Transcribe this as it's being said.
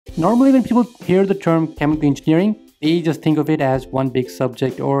Normally when people hear the term chemical engineering, they just think of it as one big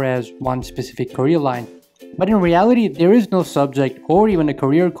subject or as one specific career line. But in reality, there is no subject or even a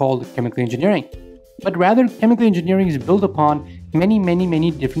career called chemical engineering. But rather, chemical engineering is built upon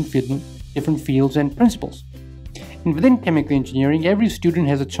many different fields and principles. And within chemical engineering, every student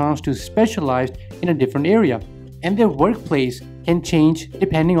has a chance to specialize in a different area, and their workplace can change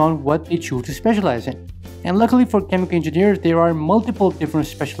depending on what they choose to specialize in. And luckily for chemical engineers, there are multiple different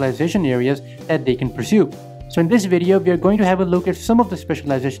specialization areas that they can pursue. So in this video, we are going to have a look at some of the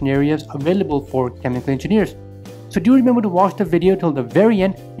specialization areas available for chemical engineers. So do remember to watch the video till the very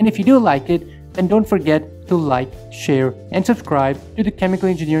end, and if you do like it, then don't forget to like, share, and subscribe to the Chemical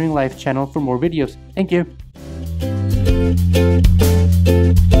Engineering Life channel for more videos. Thank you.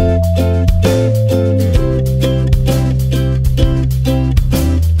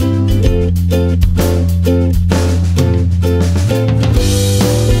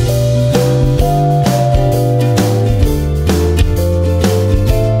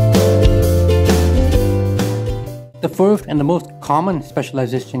 The first and the most common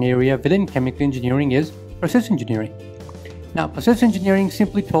specialization area within chemical engineering is process engineering. Now, process engineering,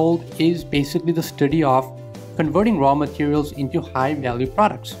 simply told, is basically the study of converting raw materials into high-value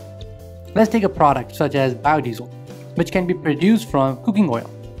products. Let's take a product such as biodiesel, which can be produced from cooking oil.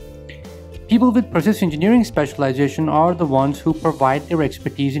 People with process engineering specialization are the ones who provide their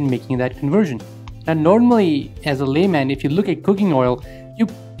expertise in making that conversion. And normally, as a layman, if you look at cooking oil, you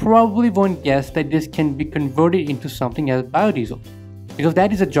probably won't guess that this can be converted into something as biodiesel, because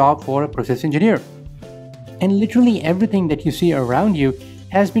that is a job for a process engineer. And literally everything that you see around you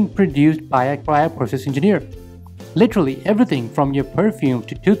has been produced by a process engineer. Literally everything from your perfume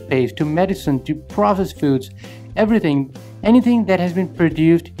to toothpaste to medicine to processed foods, anything that has been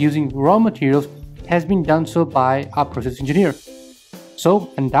produced using raw materials has been done so by a process engineer.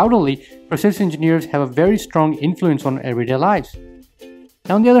 So undoubtedly, process engineers have a very strong influence on everyday lives.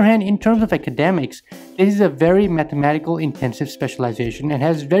 Now, on the other hand, in terms of academics, this is a very mathematical intensive specialization and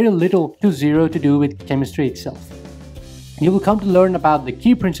has very little to zero to do with chemistry itself. You will come to learn about the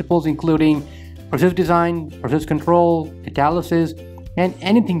key principles including process design, process control, catalysis, and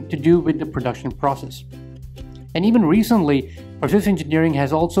anything to do with the production process. And even recently, process engineering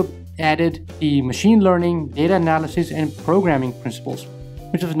has also added the machine learning, data analysis, and programming principles,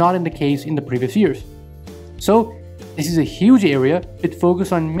 which was not in the case in the previous years. So, this is a huge area with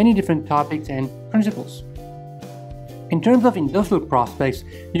focus on many different topics and principles. In terms of industrial prospects,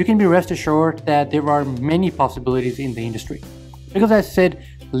 you can be rest assured that there are many possibilities in the industry. Because as said,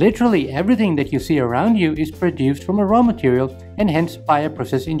 literally everything that you see around you is produced from a raw material and hence by a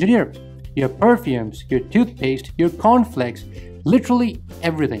process engineer. Your perfumes, your toothpaste, your cornflakes, literally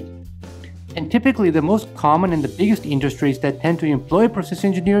everything. And typically the most common and the biggest industries that tend to employ process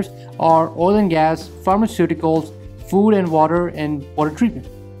engineers are oil and gas, pharmaceuticals, food and water treatment.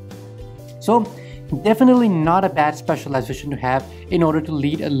 So definitely not a bad specialization to have in order to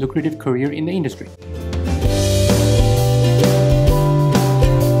lead a lucrative career in the industry.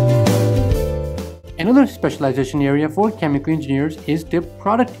 Another specialization area for chemical engineers is the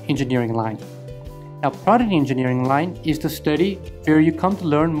product engineering line. Now, product engineering line is the study where you come to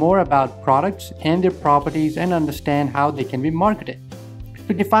learn more about products and their properties and understand how they can be marketed.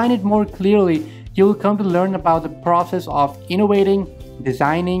 To define it more clearly, you will come to learn about the process of innovating,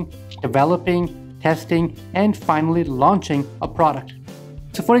 designing, developing, testing, and finally launching a product.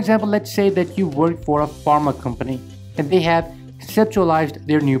 So for example, let's say that you work for a pharma company and they have conceptualized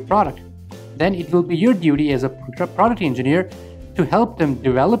their new product. Then it will be your duty as a product engineer to help them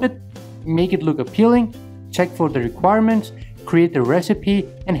develop it, make it look appealing, check for the requirements, create the recipe,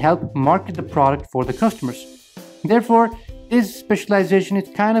 and help market the product for the customers. Therefore, this specialization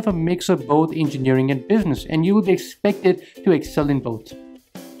is kind of a mix of both engineering and business, and you will be expected to excel in both.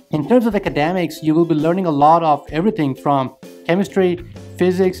 In terms of academics, you will be learning a lot of everything from chemistry,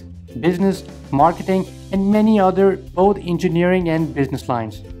 physics, business, marketing, and many other both engineering and business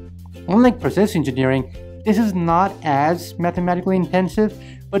lines. Unlike process engineering, this is not as mathematically intensive,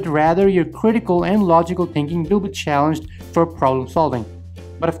 but rather your critical and logical thinking will be challenged for problem solving.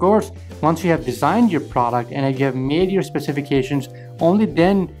 But of course, once you have designed your product and you have made your specifications, only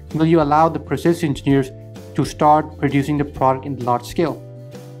then will you allow the process engineers to start producing the product in large scale.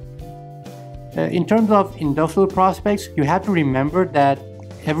 In terms of industrial prospects, you have to remember that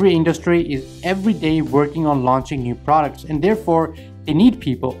every industry is every day working on launching new products, and therefore they need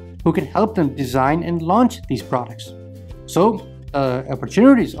people who can help them design and launch these products. So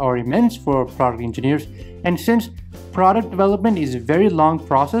opportunities are immense for product engineers, and since product development is a very long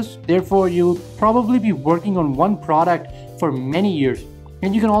process, therefore you'll probably be working on one product for many years,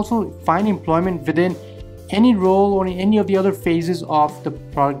 And you can also find employment within any role or in any of the other phases of the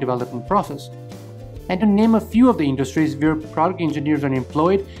product development process. And to name a few of the industries where product engineers are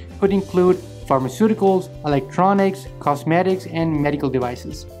employed could include pharmaceuticals, electronics, cosmetics, and medical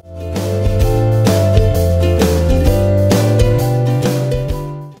devices.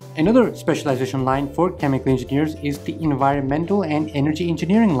 Another specialization line for chemical engineers is the environmental and energy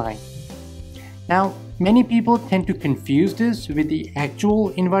engineering line. Now, many people tend to confuse this with the actual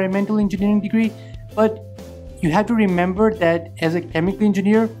environmental engineering degree, but you have to remember that as a chemical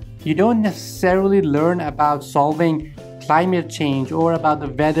engineer, you don't necessarily learn about solving climate change or about the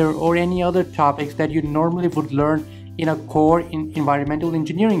weather or any other topics that you normally would learn in a core environmental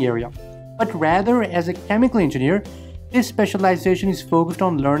engineering area. But rather, as a chemical engineer, this specialization is focused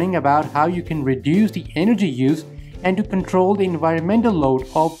on learning about how you can reduce the energy use and to control the environmental load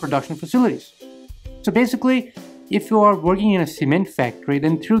of production facilities. So basically, if you are working in a cement factory,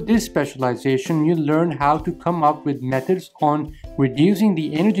 then through this specialization, you learn how to come up with methods on reducing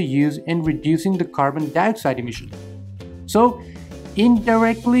the energy use and reducing the carbon dioxide emission. So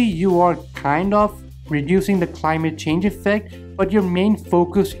indirectly, you are kind of reducing the climate change effect, but your main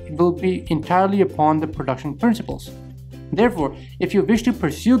focus will be entirely upon the production principles. Therefore, if you wish to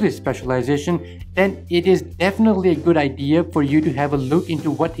pursue this specialization, then it is definitely a good idea for you to have a look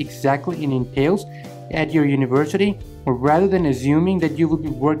into what exactly it entails at your university, rather than assuming that you will be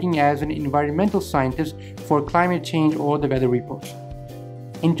working as an environmental scientist for climate change or the weather reports.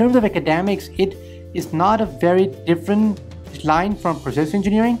 In terms of academics, it is not a very different line from process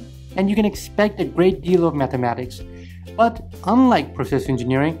engineering, and you can expect a great deal of mathematics. But unlike process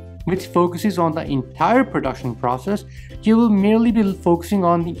engineering, which focuses on the entire production process, you will merely be focusing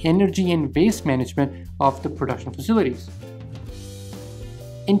on the energy and waste management of the production facilities.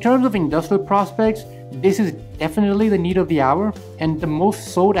 In terms of industrial prospects, this is definitely the need of the hour and the most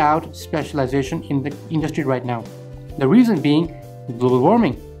sought out specialization in the industry right now. The reason being global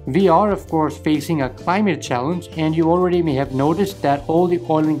warming. We are of course facing a climate challenge, and you already may have noticed that all the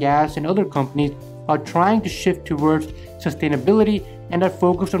oil and gas and other companies are trying to shift towards sustainability and are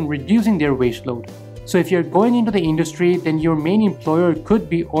focused on reducing their waste load. So if you're going into the industry, then your main employer could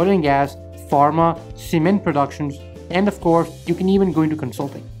be oil and gas, pharma, cement productions, and of course, you can even go into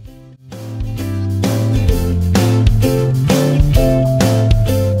consulting.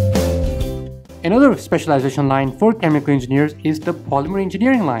 Another specialization line for chemical engineers is the polymer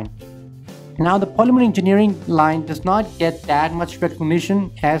engineering line. Now, the polymer engineering line does not get that much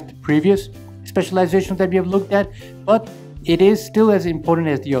recognition as the previous specializations that we have looked at, but it is still as important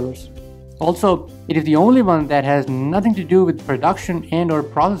as the others. Also, it is the only one that has nothing to do with production and or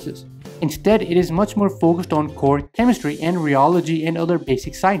processes. Instead, it is much more focused on core chemistry and rheology and other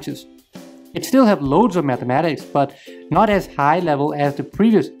basic sciences. It still have loads of mathematics, but not as high level as the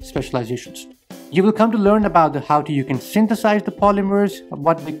previous specializations. You will come to learn about how you can synthesize the polymers,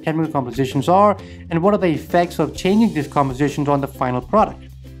 what the chemical compositions are, and what are the effects of changing these compositions on the final product.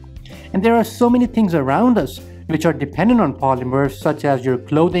 And there are so many things around us which are dependent on polymers, such as your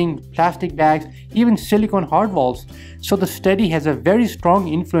clothing, plastic bags, even silicone hard walls. So the study has a very strong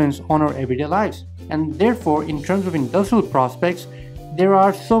influence on our everyday lives. And therefore, in terms of industrial prospects, there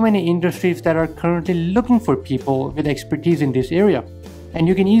are so many industries that are currently looking for people with expertise in this area. And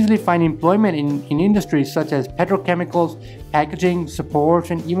you can easily find employment in industries such as petrochemicals, packaging,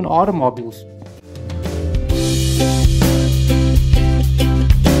 supports, and even automobiles.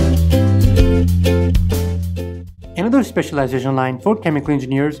 Another specialization line for chemical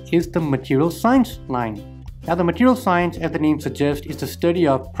engineers is the material science line. Now, the material science, as the name suggests, is the study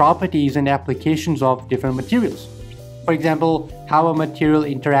of properties and applications of different materials. For example, how a material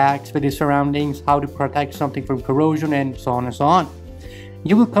interacts with its surroundings, how to protect something from corrosion, and so on and so on.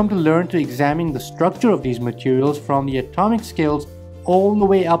 You will come to learn to examine the structure of these materials from the atomic scales all the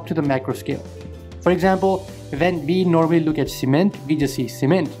way up to the macro scale. For example, when we normally look at cement, we just see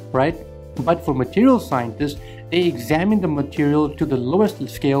cement, right? But for material scientists, they examine the material to the lowest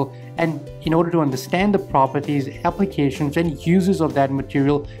scale, and in order to understand the properties, applications, and uses of that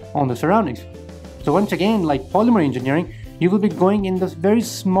material on the surroundings. So once again, like polymer engineering, you will be going in the very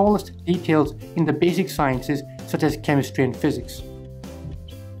smallest details in the basic sciences such as chemistry and physics.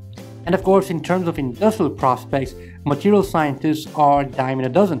 And of course, in terms of industrial prospects, material scientists are a dime in a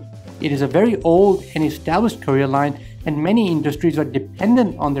dozen. It is a very old and established career line, and many industries are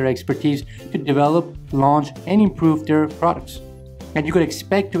dependent on their expertise to develop, launch, and improve their products. And you could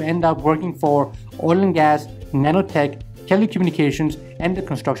expect to end up working for oil and gas, nanotech, telecommunications, and the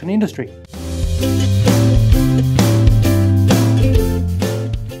construction industry.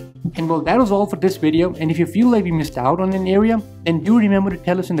 And well, that was all for this video, and if you feel like we missed out on an area, then do remember to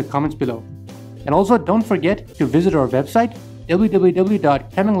tell us in the comments below. And also don't forget to visit our website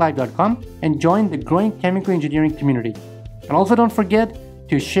www.ChemEnggLife.com and join the growing chemical engineering community. And also don't forget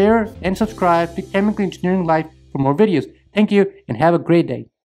to share and subscribe to Chemical Engineering Life for more videos. Thank you and have a great day.